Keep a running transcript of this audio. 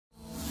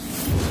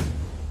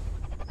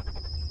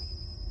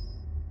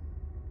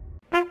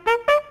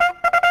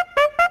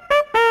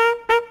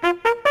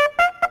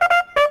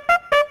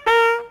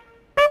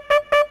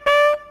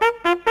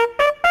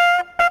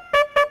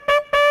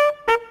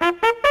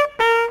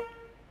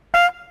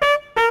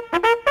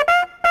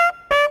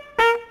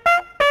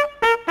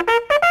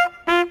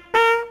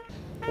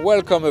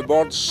Welcome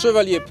aboard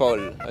Chevalier Paul,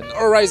 an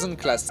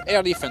Horizon-class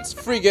air defense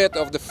frigate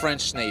of the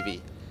French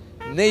Navy.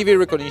 Navy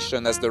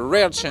recognition has the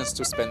rare chance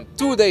to spend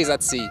 2 days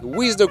at sea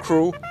with the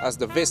crew as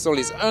the vessel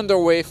is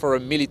underway for a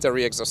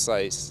military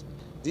exercise.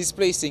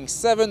 Displacing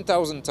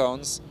 7,000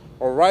 tons,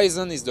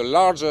 Horizon is the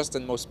largest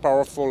and most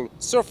powerful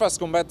surface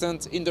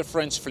combatant in the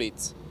French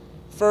fleet.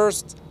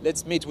 First,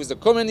 let's meet with the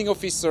commanding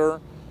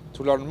officer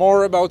to learn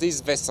more about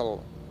his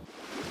vessel.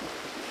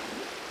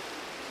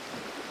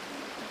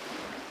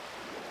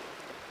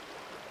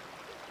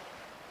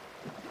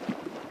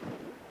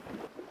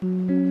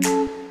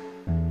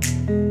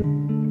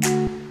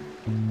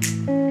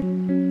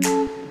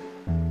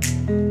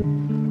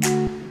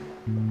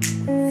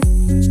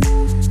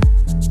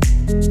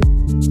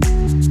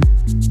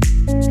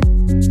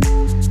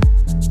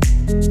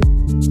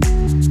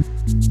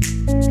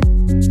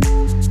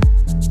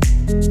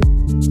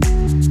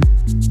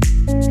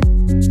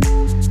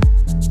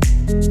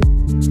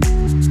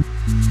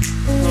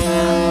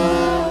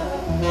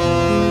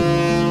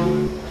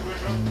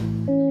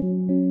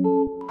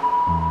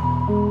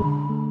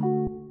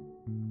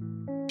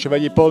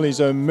 Chevalier Paul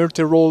is a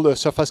multi-role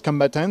surface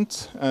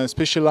combatant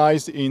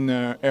specialized in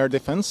air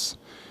defense.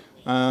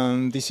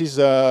 This is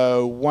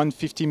a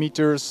 150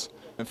 meters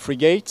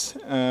frigate,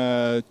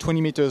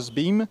 20 meters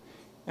beam,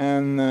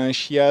 and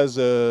she has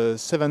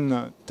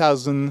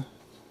 7,000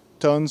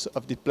 tons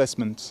of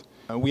displacement.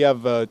 We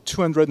have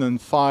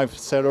 205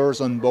 sailors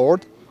on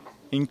board,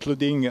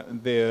 including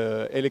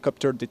the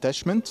helicopter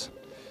detachment,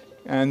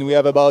 and we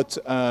have about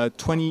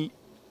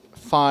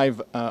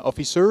 25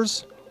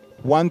 officers,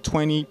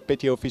 120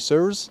 petty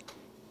officers,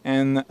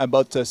 and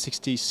about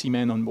 60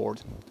 seamen on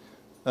board.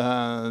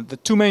 The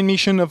two main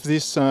missions of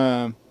this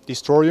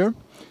destroyer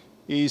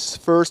is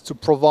first to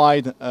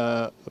provide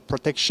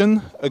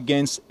protection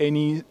against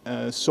any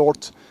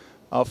sort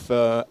of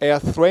air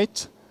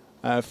threat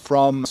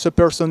from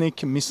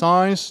supersonic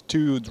missiles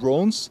to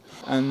drones.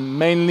 And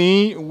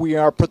mainly we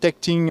are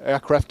protecting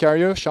aircraft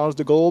carrier, Charles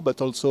de Gaulle,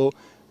 but also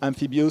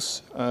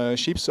amphibious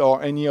ships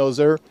or any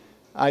other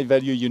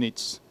high-value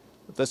units.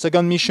 The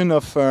second mission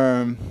of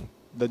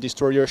the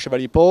destroyer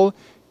Chevalier Paul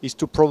is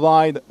to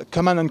provide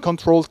command and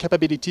control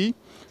capability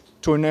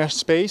to an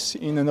airspace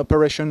in an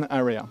operation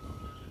area.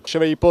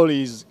 Chevalier Paul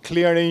is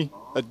clearly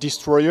a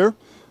destroyer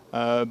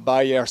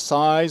by her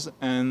size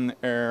and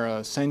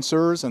her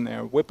sensors and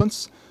her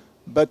weapons,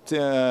 but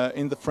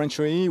in the French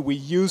Navy we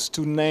used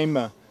to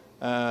name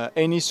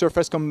any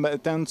surface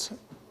combatant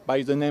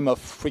by the name of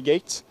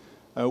frigate,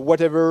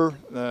 whatever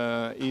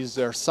is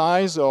their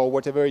size or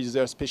whatever is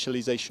their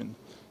specialization.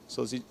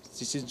 So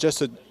this is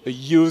just a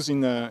use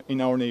in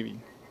our Navy.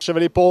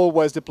 Chevalier Paul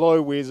was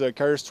deployed with a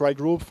carrier strike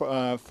group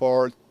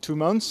for 2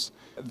 months.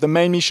 The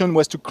main mission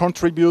was to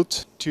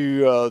contribute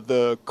to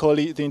the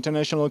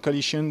international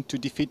coalition to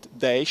defeat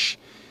Daesh.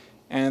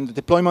 And the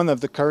deployment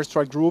of the carrier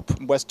strike group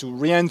was to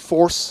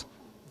reinforce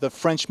the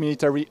French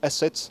military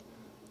assets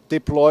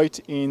deployed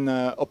in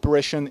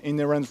Operation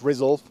Inherent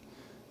Resolve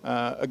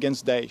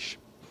against Daesh.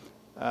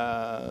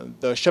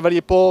 The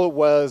Chevalier Paul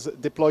was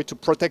deployed to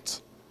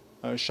protect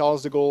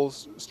Charles de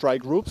Gaulle's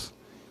strike groups.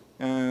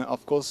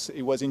 Of course,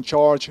 he was in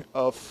charge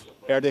of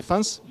air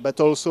defense, but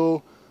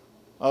also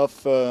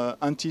of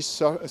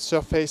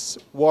anti-surface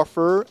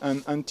warfare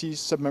and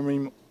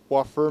anti-submarine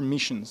warfare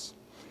missions.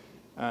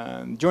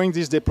 During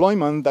this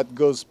deployment,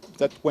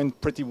 that went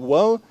pretty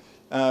well.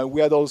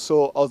 We had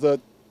also other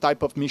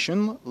type of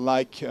mission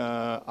like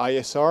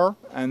ISR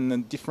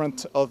and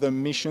different other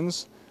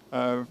missions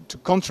to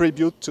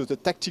contribute to the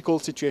tactical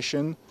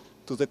situation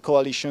to the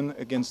coalition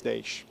against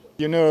Daesh.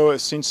 You know,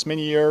 since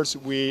many years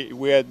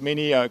we had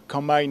many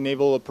combined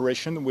naval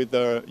operations with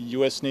the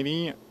US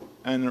Navy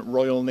and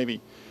Royal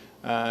Navy.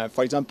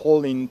 For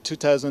example, in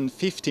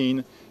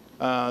 2015,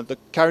 the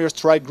carrier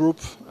strike group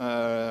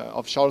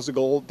of Charles de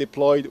Gaulle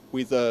deployed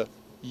with a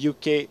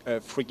UK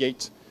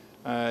frigate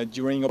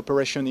during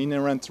Operation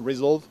Inherent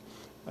Resolve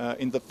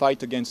in the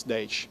fight against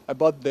Daesh.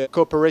 About the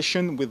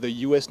cooperation with the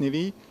US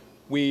Navy,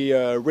 we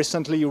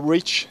recently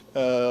reached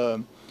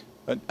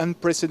an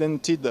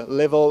unprecedented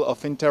level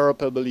of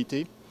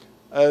interoperability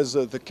as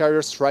the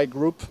carrier strike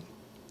group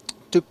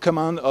took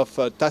command of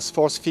Task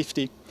Force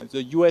 50,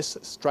 the US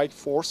strike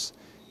force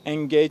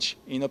engaged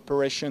in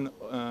Operation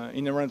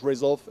Inherent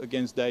Resolve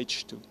against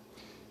Daesh too.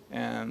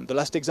 And the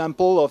last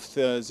example of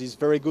this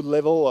very good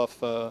level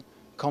of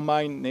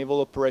combined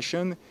naval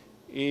operation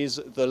is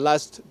the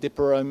last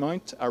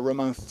deployment at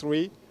Roman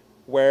 3,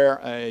 where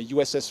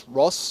USS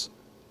Ross,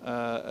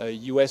 a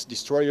US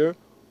destroyer,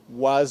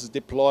 was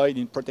deployed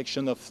in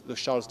protection of the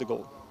Charles de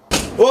Gaulle.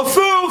 Au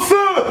feu, au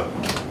feu!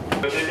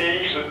 Le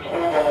TDI se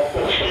trouve en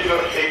poursuive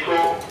écho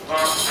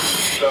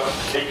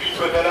 1,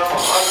 équipe d'alarme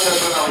rate la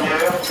zone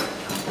arrière.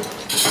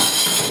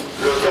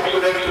 Le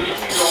personnel se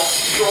situant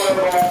sur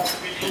l'avant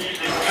utilise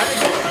les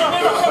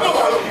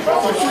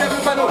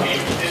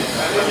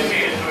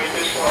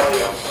sécurité sur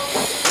l'arrière.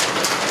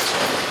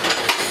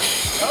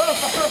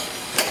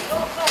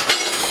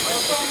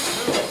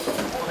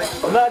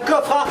 On a un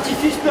coffre à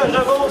artifice plage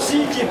avant aussi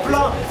qui est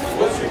plein.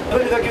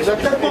 Il y a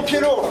 4 pompiers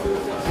lourds.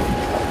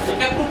 Les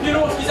 4 pompiers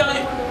lourds, qu'ils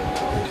arrivent.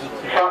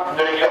 Fin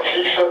de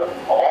l'exercice,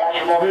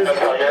 rangement du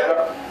matériel,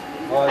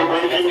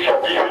 débriefing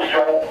sur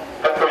diffusion,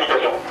 pas de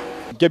communication.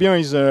 Gabion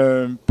is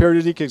a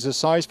periodic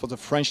exercise for the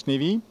French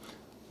Navy.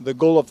 The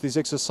goal of this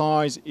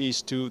exercise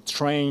is to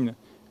train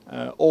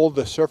all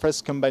the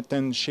surface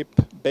combatant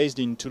ships based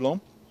in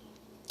Toulon.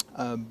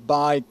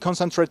 By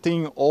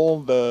concentrating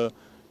all the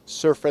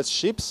surface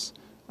ships,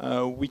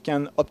 we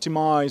can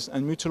optimize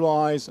and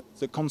utilize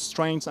the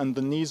constraints and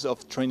the needs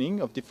of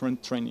training, of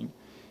different training.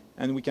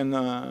 And we can,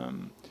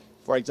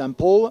 for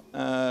example,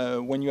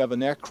 when you have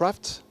an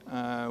aircraft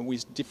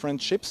with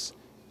different ships,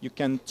 you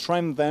can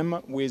train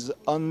them with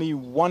only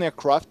one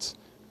aircraft,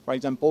 for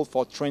example,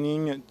 for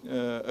training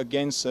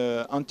against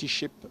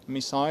anti-ship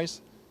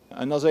missiles.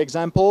 Another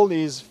example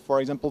is,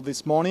 for example,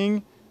 this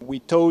morning we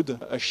towed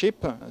a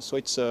ship, so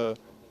it's a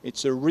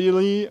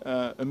really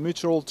a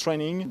mutual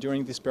training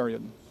during this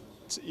period.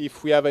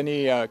 If we have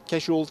any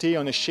casualty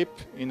on a ship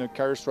in a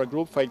carrier strike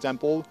group, for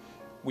example,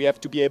 we have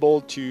to be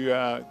able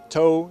to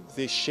tow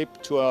this ship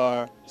to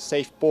a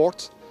safe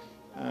port.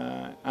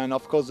 And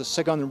of course, the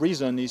second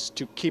reason is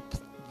to keep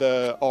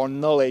our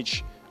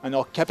knowledge and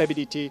our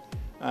capability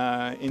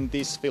in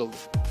this field.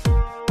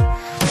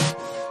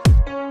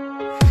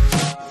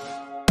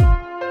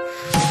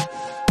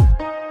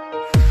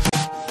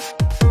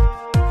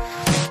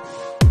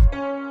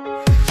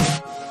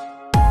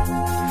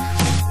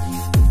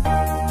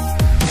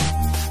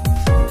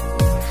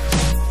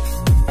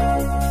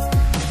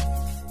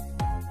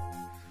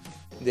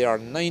 There are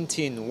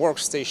 19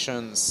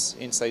 workstations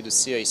inside the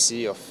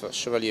CIC of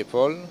Chevalier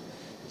Paul.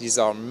 These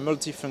are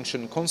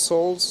multifunction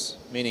consoles,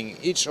 meaning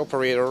each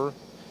operator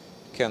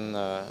can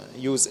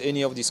use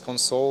any of these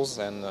consoles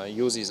and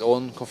use his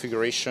own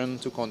configuration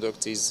to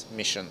conduct his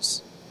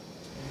missions.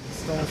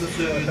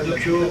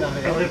 Tokyo, pas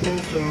de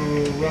réponse au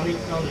warning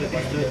 1 de la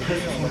piste de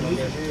 1372.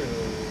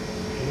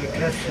 Je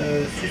classe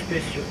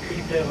suspect sur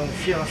critère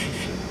Sierra 6.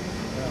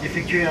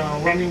 Effectuer un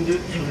warning 2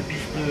 sur la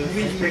piste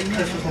suspect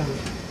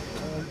 1372.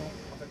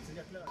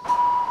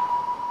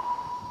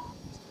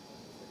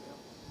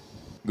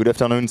 Good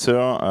afternoon,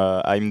 sir.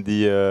 I'm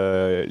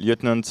the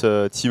Lieutenant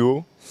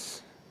Thibault,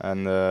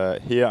 and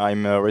here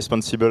I'm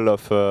responsible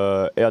of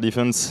air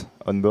defense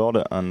on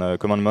board and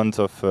commandment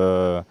of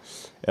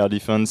air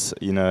defense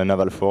in a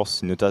naval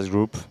force in a task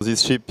group.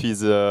 This ship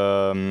is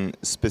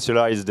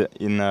specialized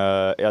in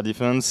air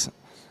defense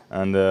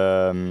and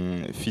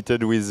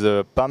fitted with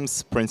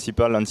PAMS,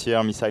 Principal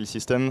Anti-Air Missile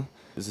System.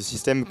 The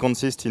system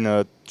consists in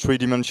a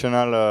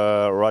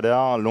three-dimensional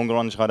radar,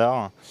 long-range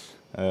radar,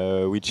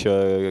 which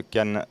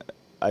can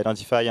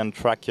identify and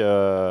track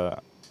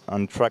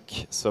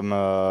some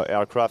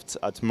aircraft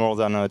at more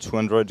than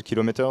 200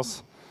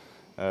 kilometers.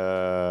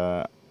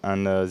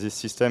 And this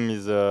system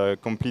is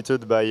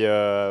completed by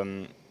a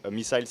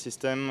missile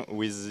system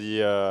with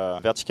the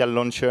vertical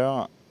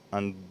launcher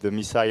and the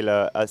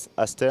missile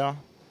Aster,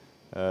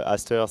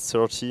 Aster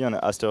 30 and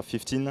Aster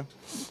 15,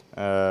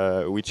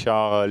 which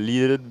are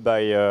led by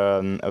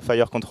a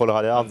fire control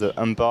radar, the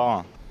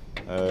EMPAR,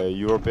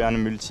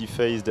 European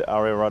multi-phased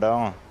array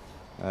radar,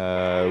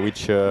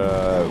 which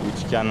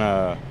can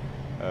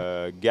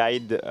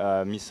guide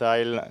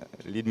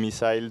lead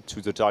missile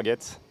to the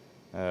target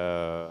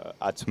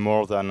at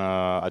more than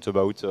at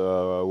about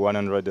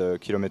 100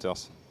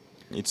 kilometers.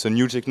 It's a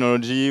new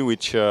technology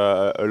which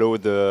allows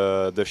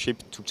the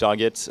ship to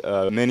target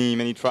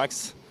many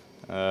tracks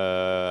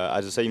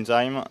at the same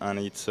time, and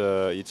it's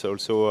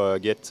also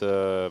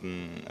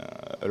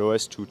allow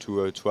us to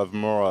have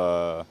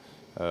more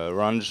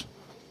range.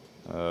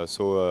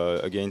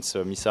 Against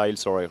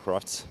missiles or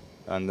aircrafts.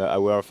 And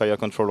our fire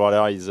control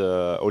radar is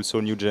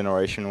also new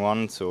generation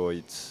one, so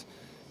it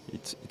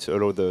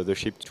allows the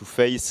ship to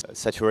face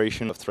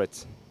saturation of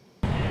threats.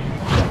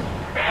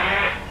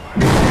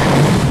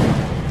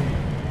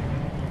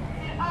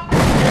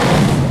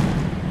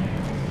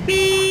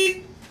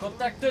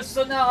 Contact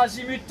sonar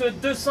azimut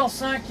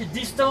 205,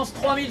 distance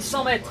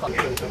 3100 mètres.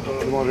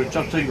 Je demande le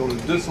charge check dans le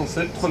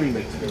 207, 3000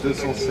 mètres.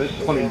 207,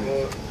 3000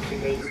 mètres.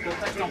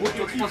 Contact en route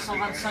au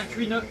 325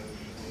 8 nœuds.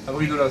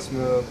 Abri de l'asthme,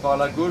 par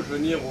la gauche,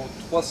 venir au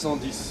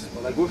 310.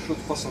 Par la gauche au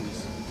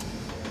 310.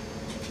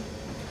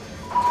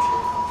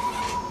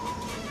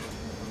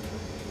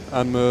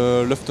 I'm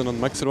Lieutenant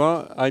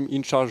Maxwell. I'm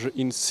in charge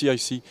in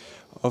CIC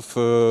of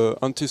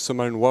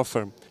anti-submarine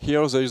warfare.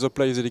 Here there is a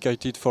place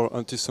dedicated for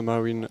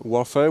anti-submarine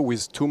warfare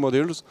with two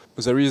modules.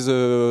 There is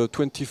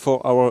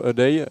 24 hours a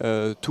day,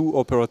 two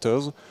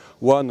operators,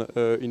 one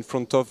in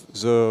front of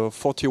the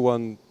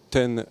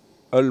 4110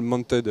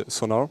 hull-mounted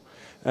sonar,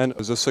 and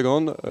the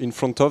second in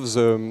front of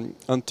the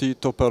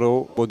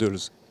anti-torpedo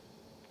modules.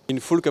 In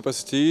full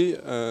capacity,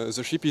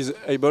 the ship is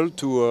able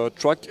to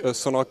track a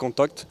sonar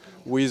contact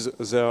with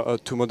their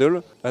two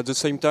modules, at the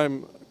same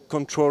time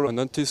control an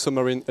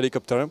anti-submarine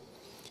helicopter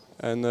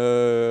and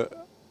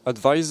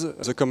advise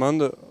the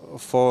command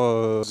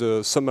for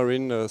the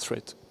submarine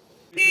threat.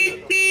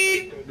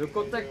 Le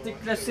contact est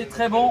classé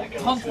très bon,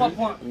 33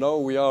 points. Now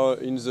we are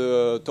in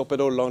the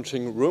torpedo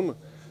launching room.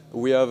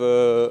 We have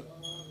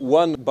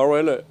one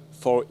barrel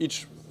for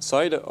each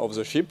side of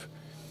the ship,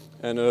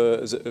 and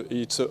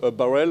it's a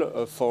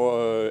barrel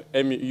for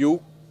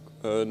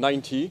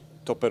MU-90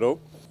 torpedo.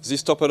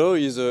 This torpedo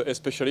is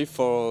especially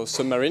for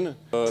submarine.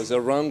 The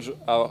range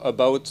are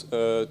about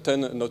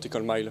 10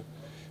 nautical miles.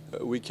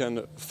 We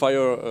can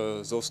fire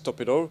those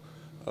torpedoes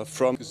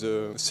from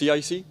the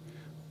CIC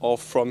or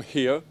from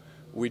here,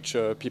 which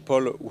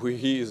people who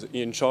is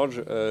in charge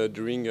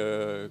during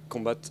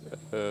combat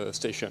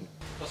station.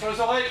 Attention les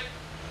oreilles.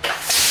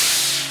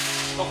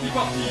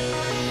 Parti.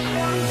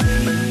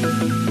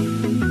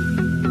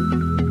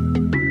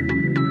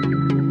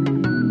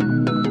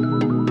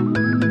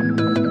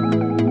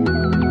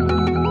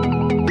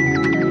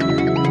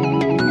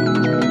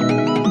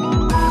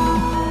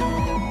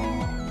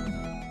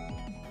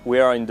 We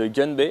are in the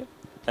gun bay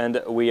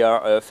and we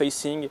are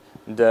facing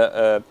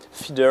the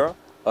feeder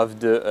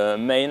of the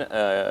main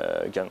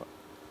gun.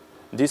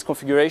 This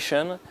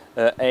configuration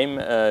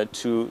aims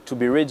to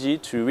be ready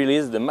to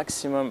release the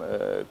maximum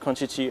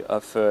quantity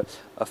of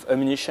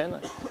ammunition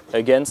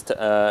against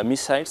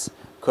missiles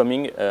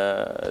coming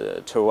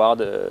toward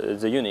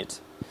the unit.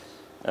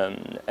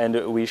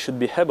 And we should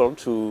be able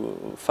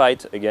to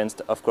fight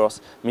against, of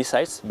course,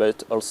 missiles,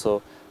 but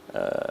also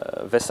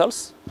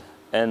vessels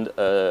and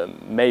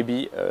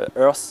maybe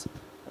Earth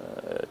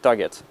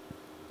target.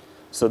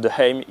 So the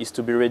aim is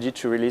to be ready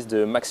to release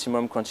the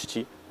maximum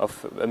quantity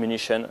of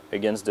ammunition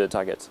against the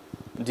target.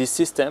 This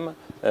system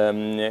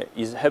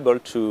is able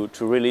to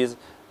release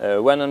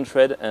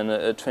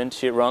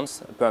 120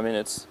 rounds per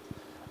minute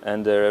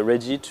and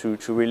ready to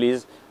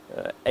release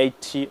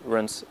 80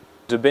 rounds.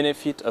 The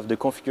benefit of the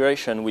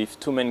configuration with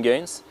two main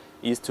guns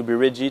is to be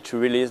ready to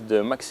release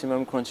the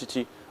maximum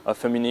quantity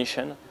of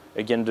ammunition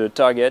against the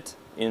target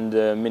in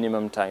the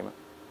minimum time.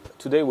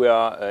 Today we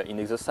are in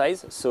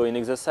exercise, so in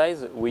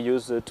exercise we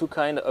use two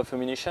kinds of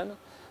ammunition.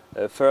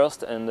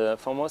 First and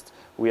foremost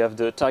we have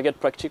the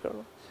target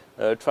practical.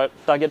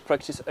 Target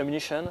practice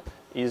ammunition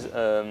is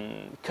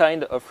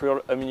kind of real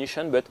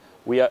ammunition, but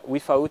we are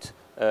without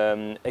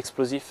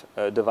explosive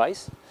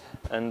device.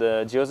 And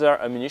the other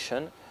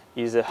ammunition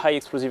is a high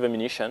explosive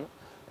ammunition,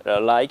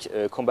 like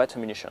combat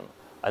ammunition.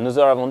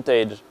 Another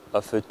advantage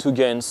of a two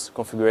guns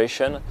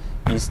configuration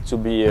is to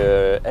be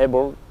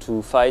able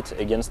to fight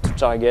against two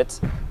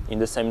targets in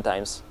the same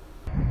times.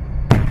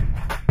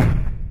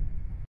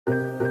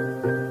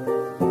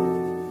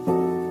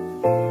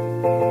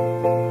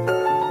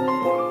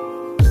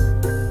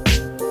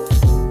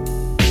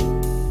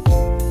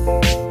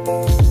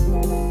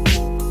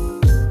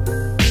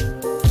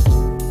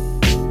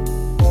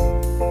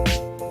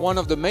 One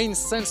of the main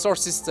sensor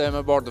systems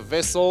aboard the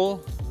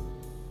vessel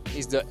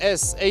is the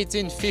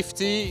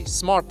S1850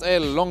 Smart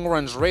L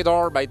long-range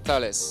radar by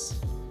Thales.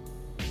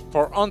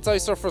 For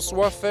anti-surface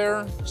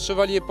warfare,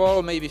 Chevalier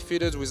Paul may be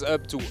fitted with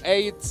up to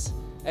 8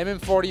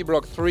 MM40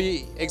 Block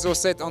 3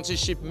 Exocet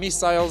anti-ship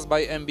missiles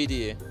by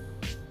MBDA.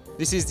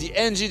 This is the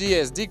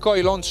NGDS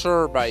decoy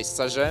launcher by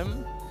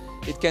Sagem.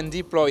 It can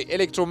deploy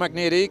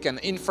electromagnetic and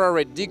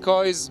infrared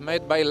decoys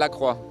made by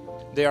Lacroix.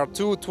 There are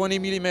two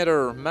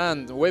 20mm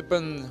manned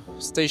weapon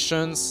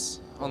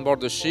stations on board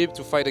the ship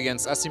to fight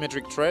against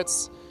asymmetric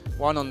threats,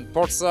 one on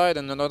port side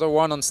and another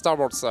one on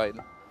starboard side.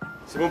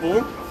 C'est bon pour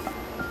vous?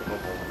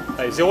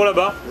 Allez, 0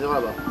 là-bas. 0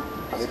 là-bas.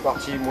 On est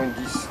parti, moins de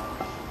 10.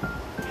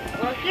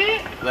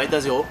 Ok. Là est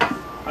à 0.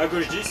 À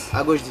gauche 10.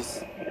 À gauche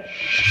 10.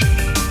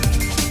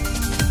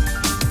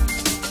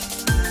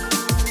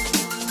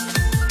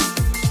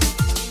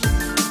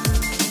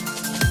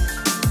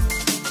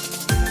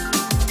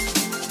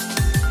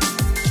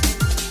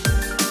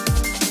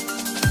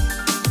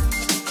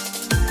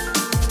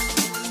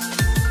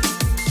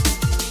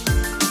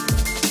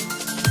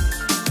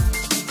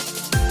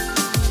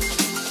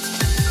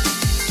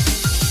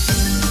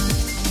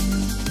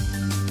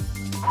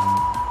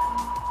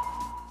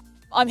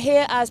 I'm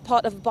here as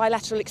part of a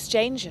bilateral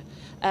exchange.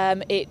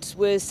 It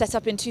was set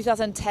up in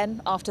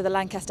 2010 after the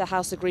Lancaster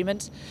House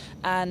Agreement,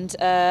 and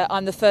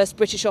I'm the first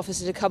British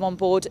officer to come on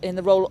board in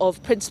the role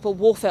of Principal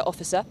Warfare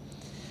Officer.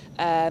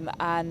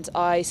 And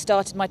I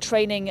started my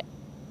training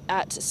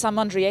at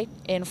Saint-Mandrier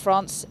in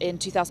France in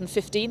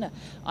 2015.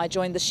 I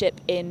joined the ship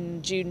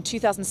in June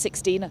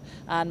 2016,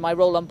 and my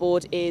role on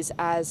board is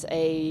as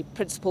a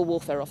Principal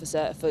Warfare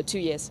Officer for 2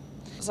 years.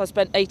 So I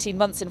spent 18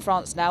 months in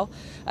France now,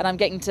 and I'm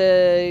getting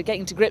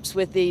to grips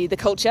with the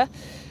culture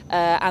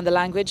and the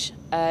language.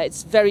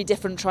 It's very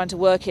different trying to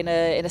work in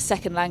a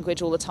second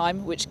language all the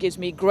time, which gives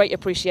me great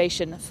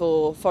appreciation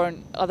for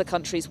other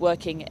countries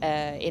working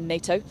in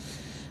NATO.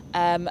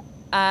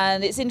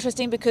 And it's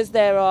interesting because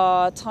there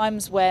are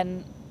times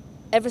when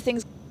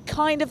everything's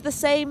kind of the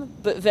same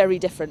but very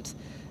different.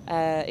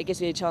 It gives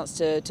me a chance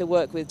to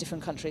work with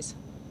different countries.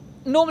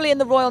 Normally in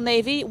the Royal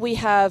Navy we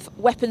have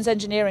weapons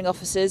engineering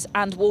officers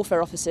and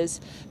warfare officers,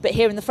 but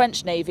here in the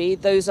French Navy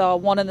those are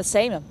one and the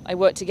same. I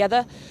work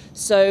together.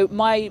 So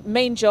my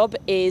main job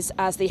is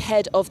as the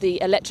head of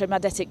the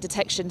electromagnetic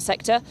detection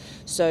sector,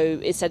 so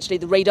essentially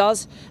the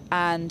radars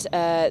and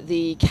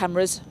the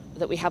cameras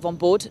that we have on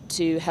board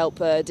to help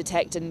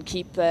detect and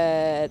keep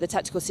the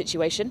tactical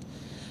situation.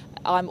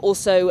 I'm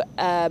also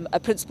a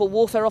principal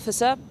warfare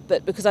officer,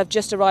 but because I've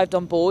just arrived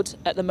on board,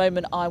 at the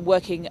moment I'm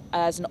working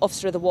as an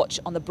officer of the watch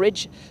on the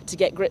bridge to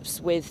get grips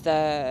with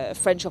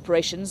French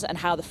operations and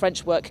how the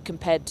French work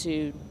compared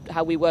to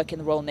how we work in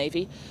the Royal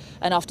Navy.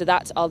 And after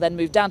that I'll then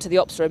move down to the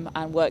ops room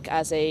and work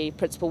as a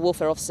principal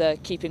warfare officer,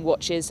 keeping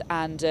watches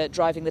and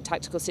driving the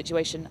tactical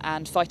situation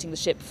and fighting the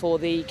ship for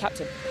the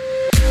captain.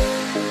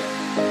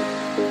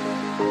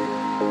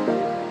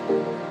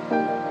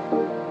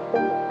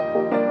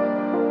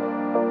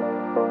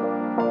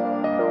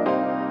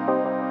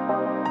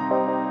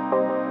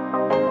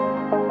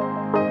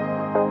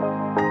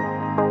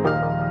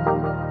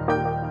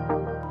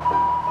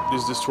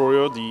 This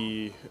destroyer,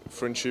 the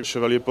French ship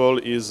Chevalier Paul,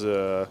 is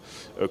a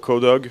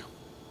co-dog.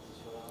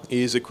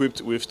 He is equipped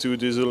with 2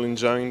 diesel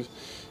engines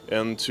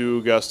and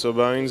 2 gas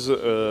turbines.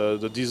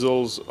 The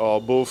diesels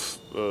are both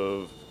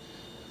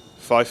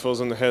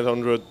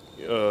 5,800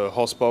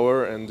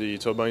 horsepower and the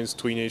turbines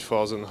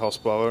 28,000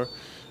 horsepower.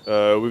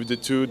 With the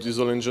 2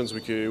 diesel engines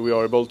we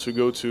are able to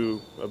go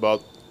to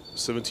about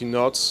 17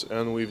 knots,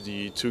 and with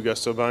the 2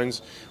 gas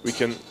turbines we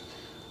can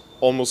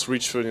almost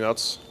reach 30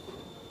 knots.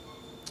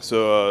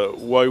 So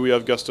why we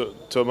have gas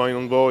turbine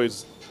on board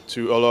is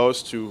to allow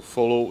us to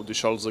follow the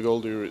Charles de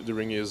Gaulle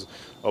during his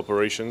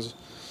operations,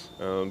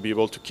 be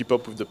able to keep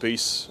up with the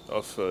pace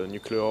of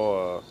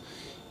nuclear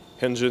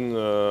engine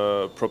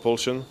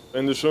propulsion.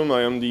 In the film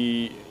I am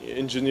the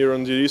engineer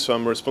on duty, so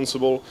I'm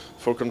responsible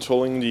for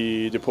controlling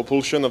the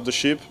propulsion of the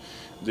ship,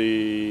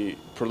 the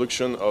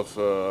production of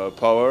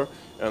power,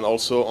 and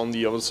also on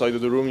the other side of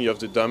the room you have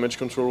the damage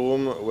control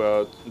room,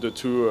 where the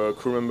 2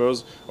 crew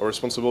members are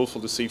responsible for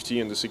the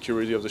safety and the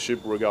security of the ship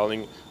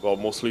regarding, well,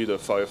 mostly the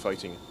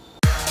firefighting.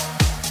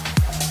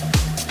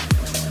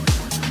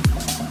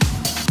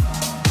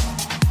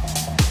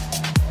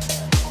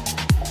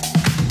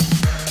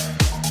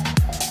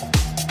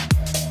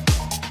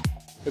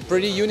 A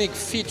pretty unique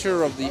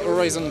feature of the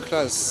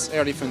Horizon-class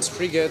air defense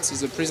frigates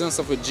is the presence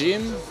of a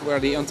gym where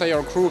the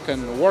entire crew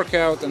can work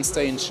out and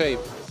stay in shape.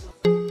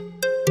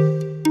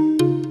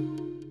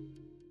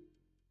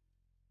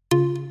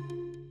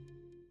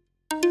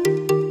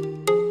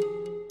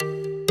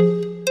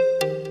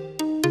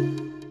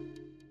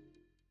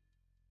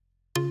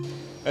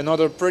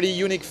 Another pretty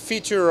unique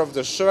feature of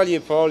the Chevalier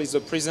Paul is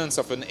the presence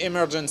of an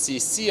emergency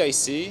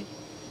CIC.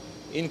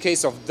 In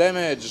case of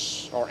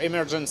damage or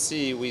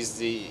emergency with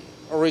the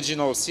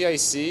original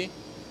CIC,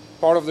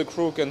 part of the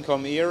crew can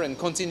come here and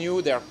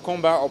continue their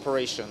combat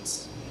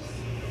operations.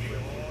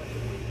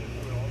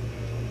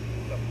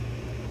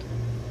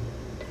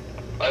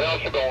 Alors,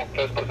 je suis bon,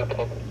 classe pas de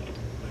problème.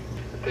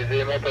 Tes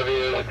éléments,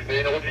 t'avais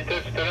récupéré une route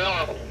vitesse tout à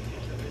l'heure?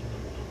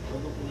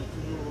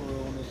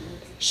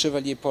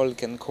 Chevalier Paul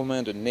can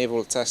command a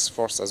naval task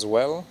force as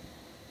well.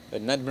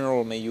 An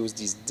admiral may use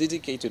this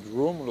dedicated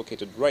room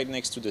located right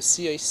next to the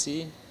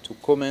CIC to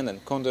command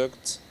and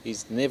conduct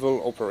his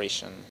naval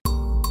operation.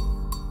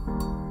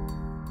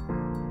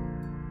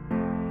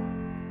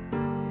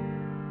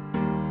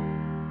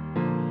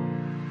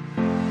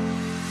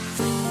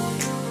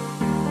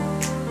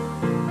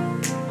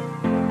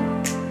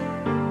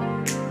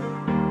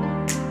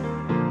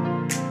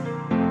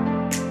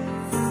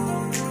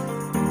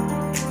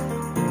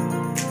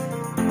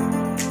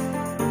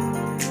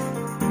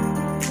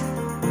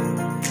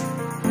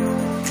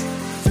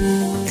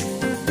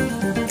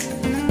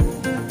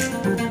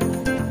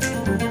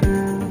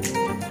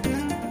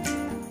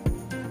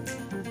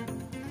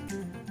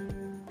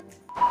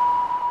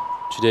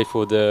 Today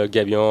for the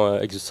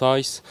Gabion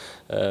exercise,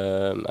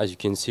 as you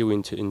can see, we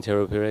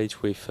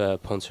interoperate with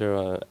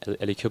Panther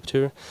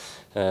helicopter.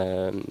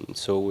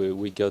 So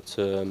we got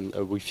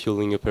a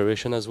refueling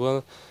operation as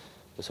well.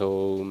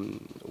 So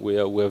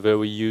we're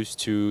very used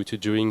to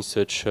doing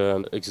such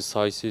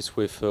exercises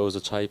with other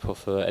type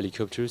of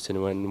helicopters,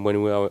 and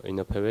when we are in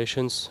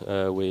operations,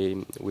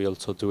 we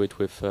also do it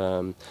with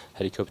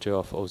helicopter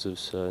of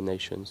other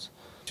nations.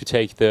 To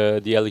take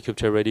the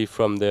helicopter ready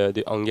from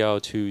the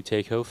hangar to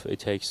take off, it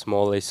takes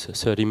more or less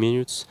 30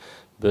 minutes.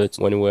 But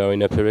when we are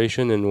in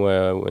operation and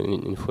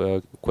if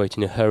we're quite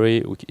in a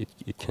hurry,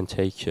 it can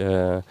take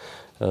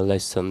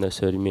less than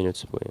 30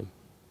 minutes.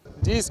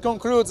 This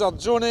concludes our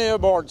journey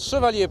aboard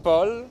Chevalier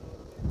Paul.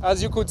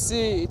 As you could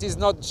see, it is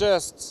not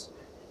just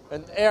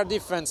an air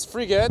defense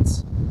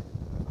frigate,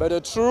 but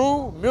a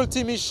true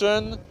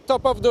multi-mission,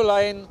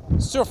 top-of-the-line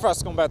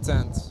surface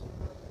combatant.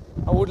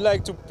 I would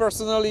like to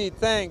personally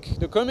thank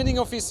the commanding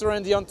officer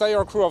and the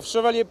entire crew of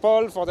Chevalier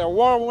Paul for their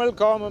warm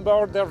welcome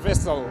aboard their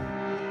vessel.